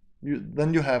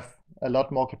then you have a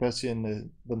lot more capacity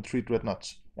than 3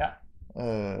 dreadnoughts.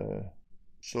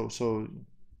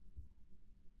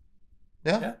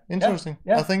 Interesting.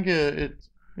 I think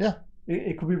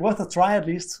it could be worth a try at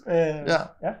least.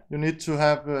 You need to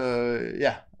have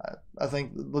I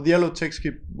think the yellow tech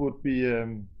skip would be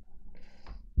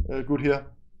good here.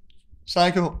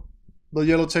 Psycho, the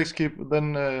yellow tech skip,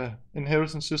 then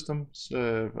inheritance systems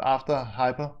after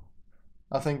hyper.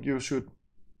 I think you should.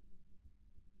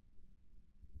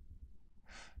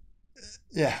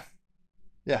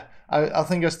 I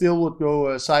think I still would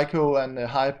go Psycho and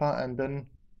hyper, and then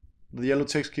the yellow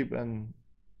tech skip, and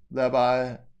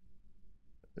thereby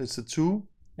it's a 2.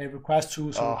 It requires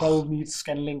 2, so you probably need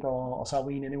Scanlink or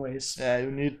Sarween anyways. Yeah,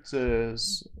 you need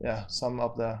some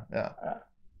up there.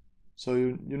 So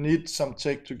you need some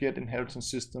tech to get inheritance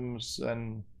systems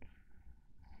and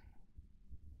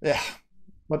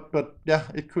but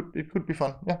it could be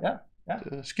fun.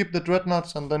 Skip the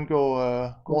dreadnoughts and then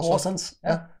go Warsons.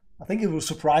 I think it will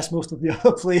surprise most of the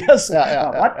other players.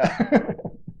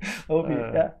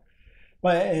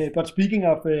 But speaking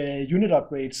of unit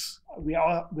upgrades, we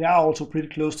are also pretty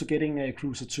close to getting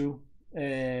Cruiser 2.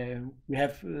 We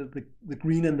have the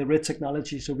green and the red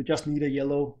technology, so we just need a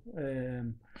yellow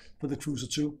for the Cruiser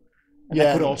 2. And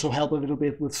that could also help a little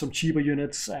bit with some cheaper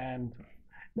units, and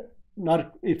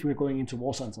not if we're going into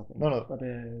Warsons, I think. No. But,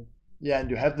 and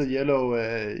you have the yellow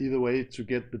either way to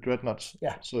get the dreadnoughts.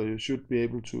 So you should be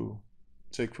able to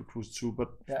take for Cruiser 2.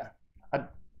 But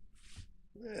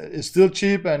it's still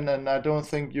cheap, and I don't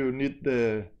think you need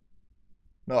the.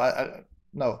 No.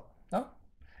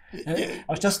 I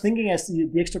was just thinking, as the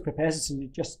extra capacity, you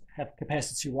just have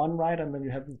capacity 1, right? And then you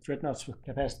have the dreadnoughts with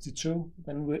capacity 2.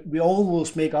 Then we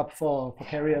almost make up for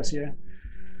carriers here.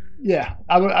 Yeah,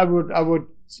 I would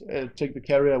take the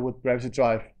carrier with gravity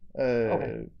drive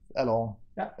along.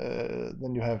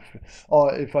 Then you have,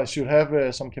 or if I should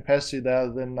have some capacity there,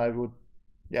 then I would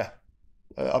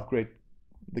upgrade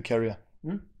the carrier.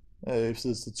 If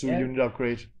it's the 2 unit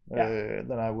upgrade,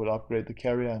 then I would upgrade the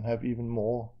carrier and have even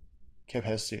more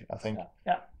capacity, I think.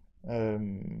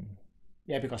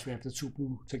 Because we have the 2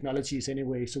 blue technologies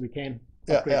anyway, so we can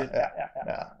upgrade it.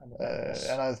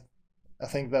 And I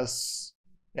think there's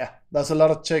a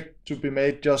lot of tech to be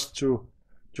made just to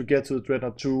get to the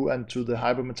Dreadnought 2 and to the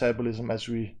hyper metabolism, as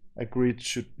we agreed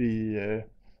should be a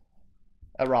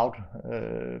route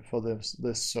for this.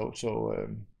 So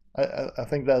I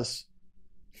think there's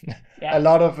a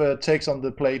lot of takes on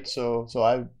the plate, so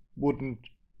I wouldn't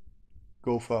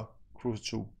go for Cruise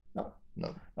 2. No.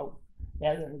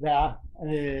 Yeah, there are.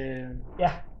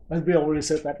 And we already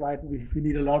said that, right? We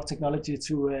need a lot of technology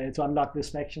to unlock this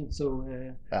faction, so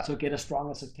get as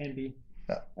strong as it can be.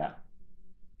 Yeah.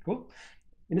 Cool.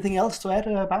 Anything else to add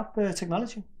about the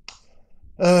technology?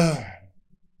 I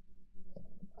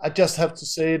just have to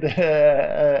say it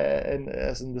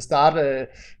as in the start,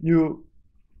 you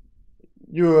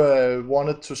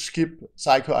wanted to skip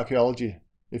psychoarchaeology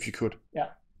if you could. Yeah.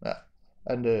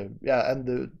 And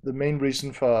the main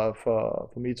reason for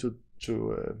me to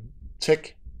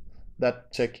tech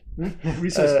that tech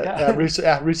research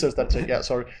research that tech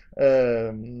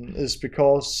is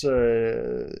because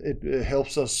it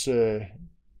helps us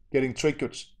getting trade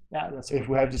goods. Yeah, that's if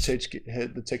we have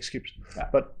the tech skips. Yeah.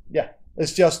 But yeah,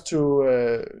 it's just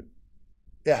to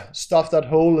stuff that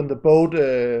hole in the boat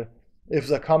if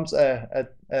there comes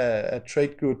a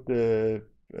trade good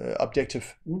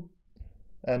objective.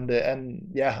 And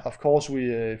of course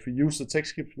if we use the tech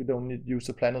skips, we don't need to use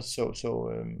the planets. So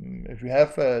if we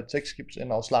have tech skips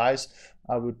in our slice,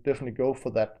 I would definitely go for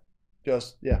that.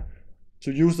 Just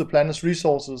to use the planet's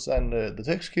resources and the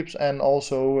tech skips, and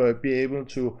also be able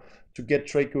to get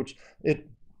trade goods.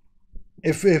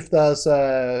 If there's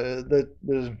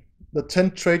the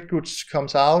 10 trade goods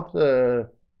comes out,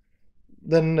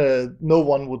 then no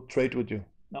one would trade with you.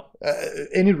 No.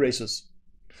 Any races.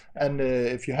 And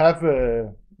if you have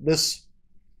this,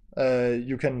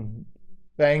 you can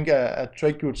bank a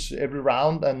trade goods every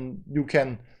round, and you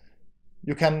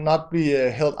cannot be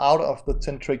held out of the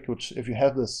 10 trade goods if you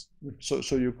have this.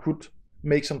 So you could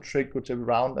make some trade goods every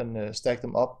round and stack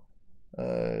them up.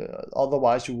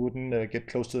 Otherwise you wouldn't get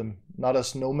close to them. Not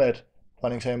as Nomad, for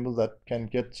an example, that can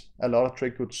get a lot of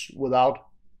trade goods without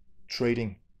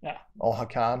trading. Yeah. Or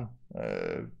Hakan.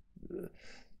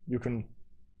 You can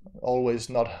always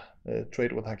not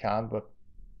trade with Hakan, but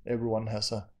everyone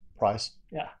has a price.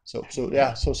 Yeah. So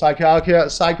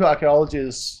psychoarchaeology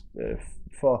is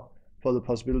for the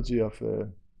possibility of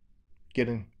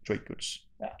getting trade goods.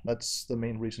 Yeah. That's the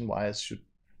main reason why I should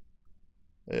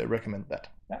recommend that.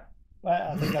 Yeah.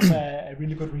 Well, I think that's a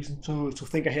really good reason to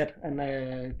think ahead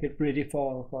and get ready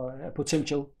for a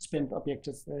potential spend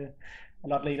objective a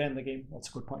lot later in the game. That's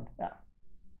a good point. Yeah.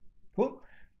 Cool.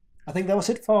 I think that was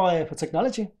it for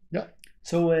technology. Yeah.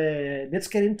 So let's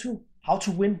get into how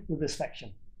to win with this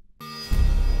faction.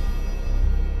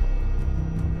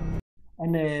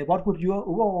 And what would your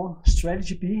overall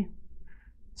strategy be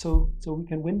so we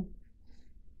can win?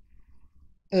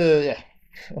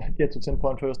 Get to 10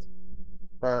 point first.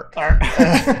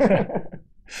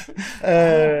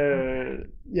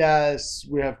 As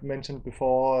we have mentioned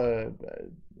before,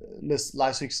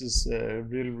 Lysix is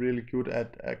really good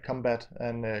at combat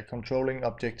and controlling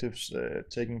objectives,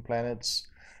 taking planets,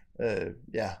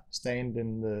 stand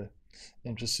in the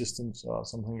interest systems or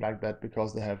something like that,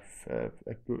 because they have a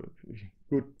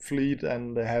good fleet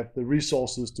and they have the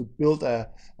resources to build a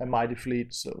mighty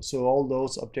fleet. So all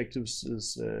those objectives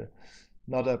is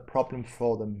not a problem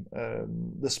for them.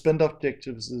 The spend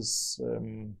objectives is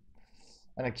an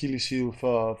Achilles heel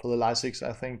for the Lysix,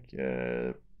 I think,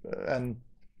 and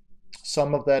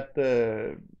some of that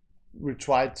we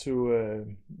try to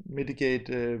mitigate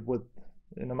with,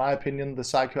 in my opinion, the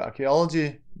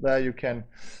psychoarchaeology, where you can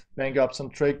bank up some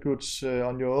trade goods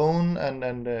on your own,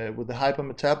 and with the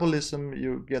hypermetabolism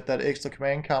you get that extra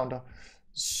command counter.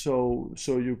 So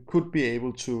you could be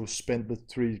able to spend the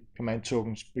 3 command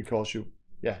tokens, because you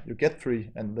get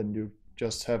 3, and then you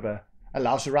just have a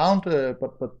lousy round,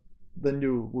 but then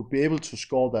you would be able to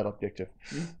score that objective.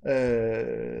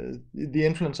 The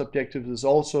influence objective is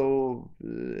also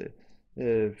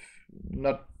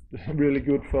not really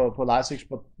good for Lysix,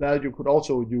 but there you could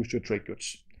also use your trade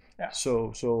goods. Yeah.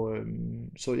 So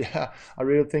I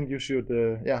really think you should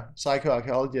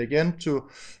psychoarchaeology again to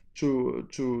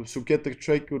get the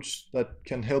trade goods that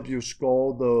can help you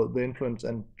score the influence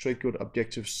and trade good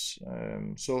objectives.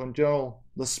 So in general,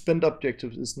 the spend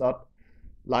objectives is not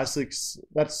Lysix.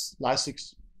 That's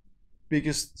Lysix's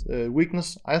biggest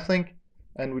weakness, I think,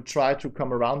 and we try to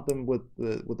come around them with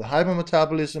the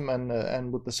hypermetabolism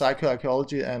and with the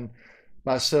psychoarchaeology, and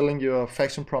by selling your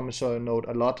faction promissory note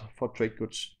a lot for trade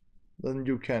goods. Then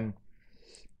you can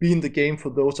be in the game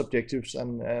for those objectives,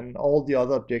 and all the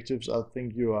other objectives I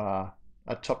think you are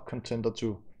a top contender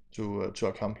to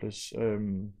accomplish.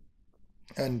 And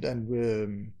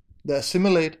the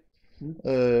assimilate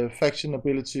faction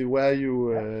ability, where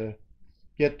you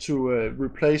get to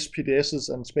replace PDSs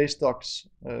and space docks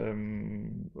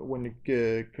when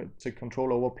you take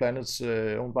control over planets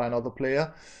owned by another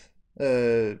player,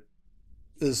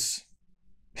 is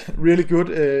really good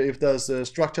if there's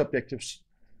structure objectives.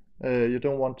 If you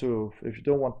don't want to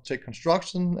take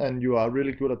construction and you are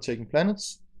really good at taking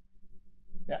planets,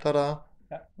 Ta-da.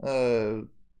 Yeah.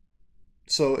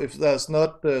 So if there's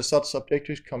not such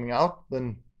objectives coming out,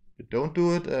 then you don't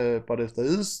do it. But if there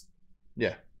is,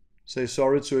 say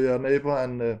sorry to your neighbor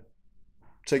and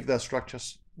take their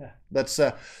structures. Yeah. That's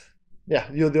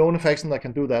you're the only faction that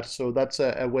can do that. So that's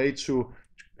a way to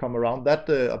come around that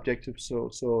objective. So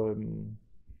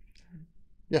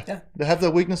they have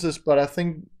their weaknesses, but I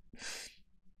think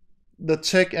the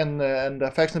tech and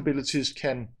the faction abilities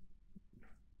can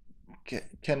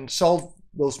solve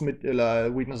those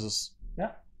weaknesses.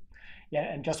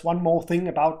 Yeah, and just one more thing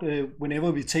about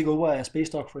whenever we take over a space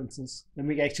dock, for instance, then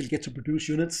we actually get to produce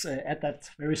units at that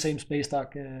very same space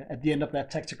dock at the end of that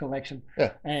tactical action.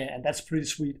 Yeah. And that's pretty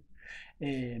sweet.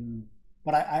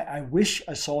 But I wish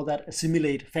I saw that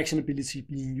assimilate faction ability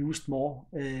being used more.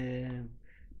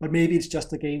 But maybe it's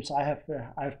just the games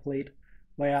I've played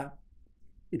where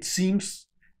it seems,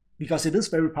 because it is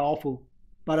very powerful,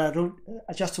 but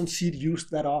I just don't see it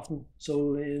used that often.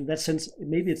 So in that sense,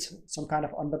 maybe it's some kind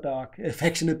of underdog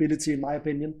faction ability, in my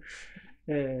opinion.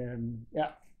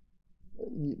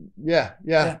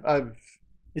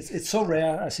 It's so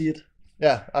rare. I see it.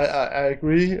 Yeah, I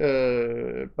agree.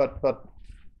 But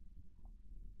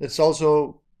it's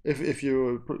also if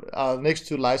you are next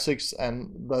to Lysics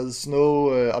and there's no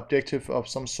objective of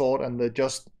some sort, and they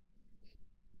just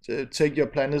take your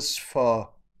planets for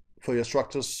your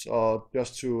structures or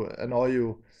just to annoy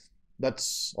you,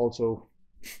 that's also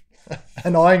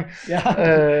annoying.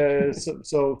 Yeah.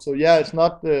 So it's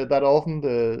not that often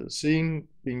the scene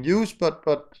being used, but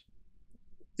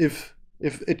if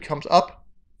it comes up,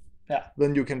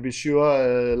 then you can be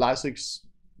sure Lysics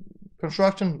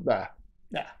construction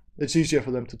it's easier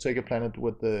for them to take a planet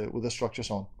with the structures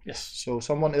on. Yes. So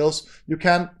someone else, you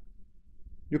can't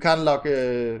lock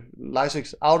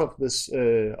Lysics out of this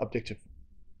objective,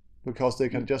 because they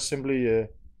can just simply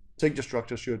take the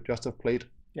structures you just have played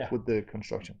with the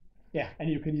construction. Yeah, and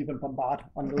you can even bombard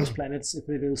on those planets if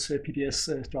it is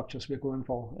PDS structures we're going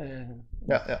for.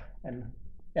 And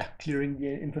clearing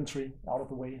the infantry out of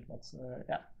the way. That's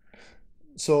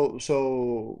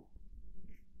So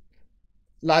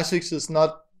Lysics is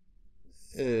not,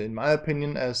 in my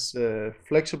opinion, as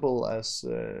flexible as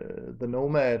the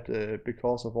Nomad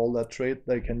because of all that trade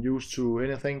they can use to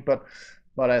anything.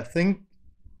 But I think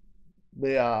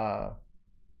they are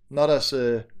not as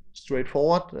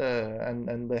straightforward,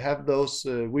 and they have those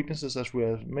weaknesses as we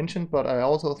have mentioned. But I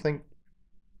also think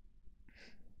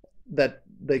that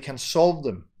they can solve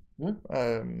them.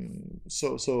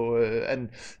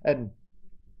 And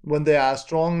when they are a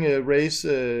strong race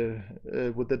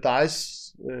with the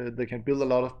dice, they can build a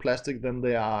lot of plastic. Then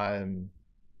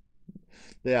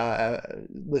there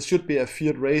should be a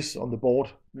feared race on the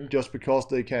board, just because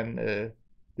they can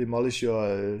demolish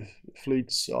your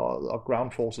fleets or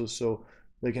ground forces, so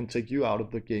they can take you out of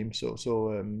the game. So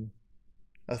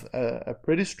a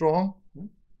pretty strong,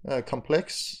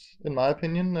 complex, in my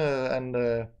opinion,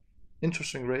 and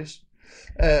interesting race.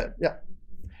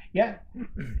 Yeah,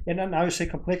 and now you say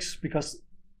complex because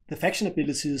the faction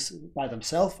abilities by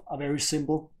themselves are very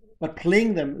simple, but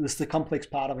playing them is the complex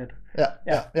part of it. Yeah.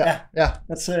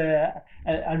 That's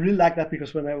I really like that,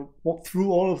 because when I walked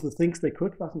through all of the things they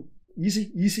could, wasn't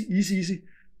easy.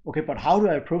 Okay, but how do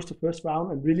I approach the first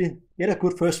round and really get a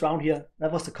good first round here?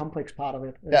 That was the complex part of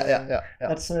it. Yeah.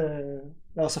 That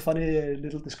was a funny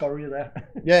little discovery there.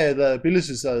 The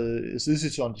abilities is easy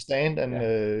to understand,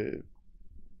 and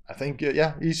I think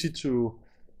easy to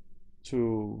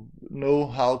know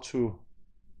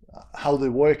how they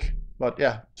work, but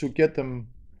to get them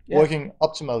working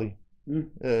optimally,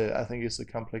 I think is the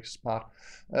complex part.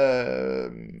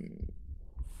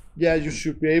 You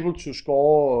should be able to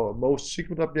score most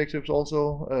secret objectives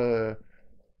also.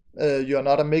 You are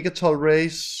not a Megatol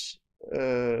race,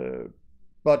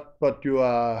 but you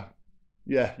are,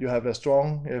 you have a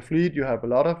strong fleet, you have a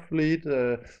lot of fleet,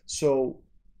 so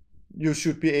you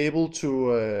should be able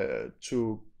to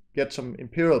get some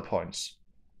Imperial points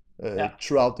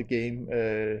throughout the game.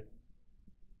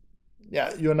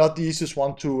 You're not the easiest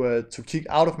one to kick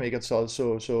out of Megatol.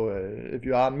 So if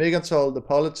you are on Megatol, the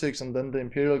politics, and then the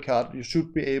Imperial card, you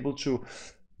should be able to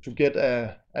get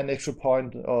an extra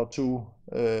point or two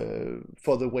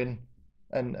for the win,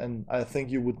 and I think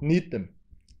you would need them.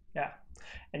 Yeah.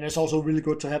 And it's also really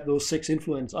good to have those 6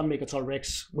 influence on Megatol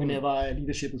Rex whenever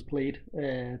leadership is played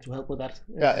to help with that.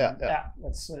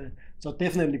 That's so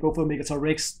definitely go for Megatol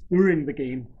Rex during the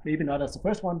game. Maybe not as the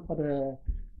first one, but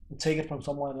take it from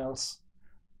someone else.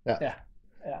 Yeah.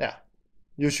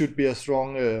 You should be a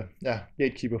strong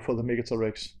gatekeeper for the Megatol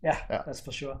Rex. Yeah, that's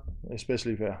for sure.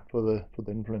 Especially for the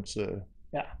influence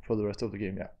for the rest of the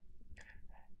game.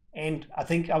 And I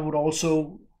think I would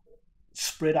also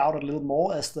spread out a little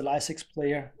more as the Ly6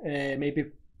 player,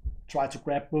 maybe try to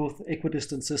grab both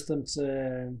equidistant systems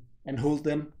and hold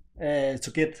them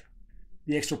to get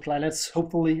the extra planets,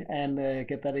 hopefully, and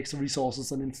get that extra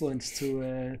resources and influence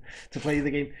to play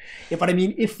the game. Yeah, but I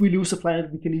mean, if we lose a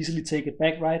planet, we can easily take it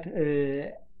back, right?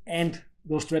 And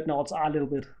those dreadnoughts are a little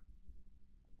bit,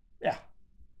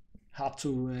 hard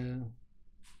to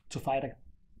fight against.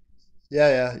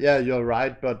 Yeah, you're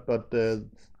right, but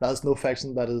there's no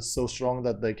faction that is so strong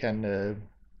that they can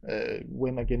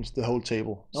win against the whole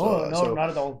table. No,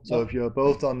 not at all. So if you're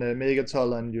both on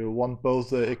Megatol and you want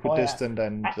both equidistant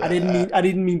and I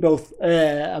didn't mean both.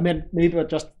 I meant maybe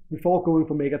just before going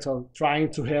for Megatol,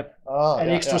 trying to have an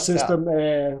extra system,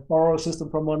 borrow a system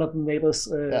from one of the neighbors.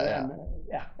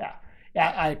 Yeah,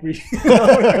 I agree.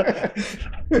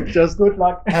 Just good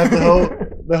luck. Have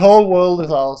the whole world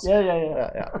is ours.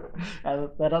 Yeah.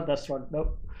 That's right.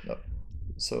 No.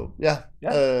 So you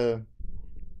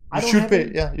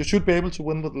should be able to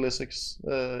win with Lysics.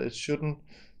 It shouldn't.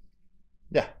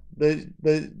 Yeah, they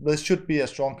should be a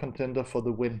strong contender for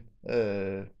the win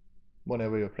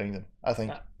whenever you're playing them. I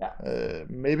think.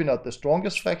 Maybe not the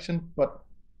strongest faction, but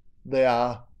they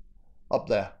are up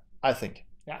there. I think.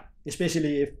 Yeah,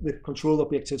 especially if the control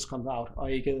objectives come out,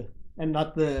 and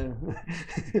not the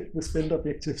the spend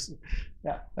objectives.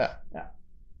 Yeah.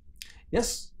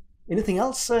 Yes. Anything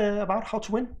else about how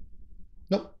to win?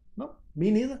 No, me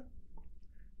neither.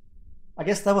 I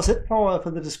guess that was it for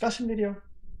the discussion video.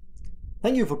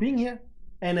 Thank you for being here,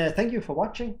 and thank you for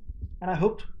watching, and I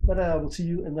hope that I will see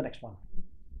you in the next one.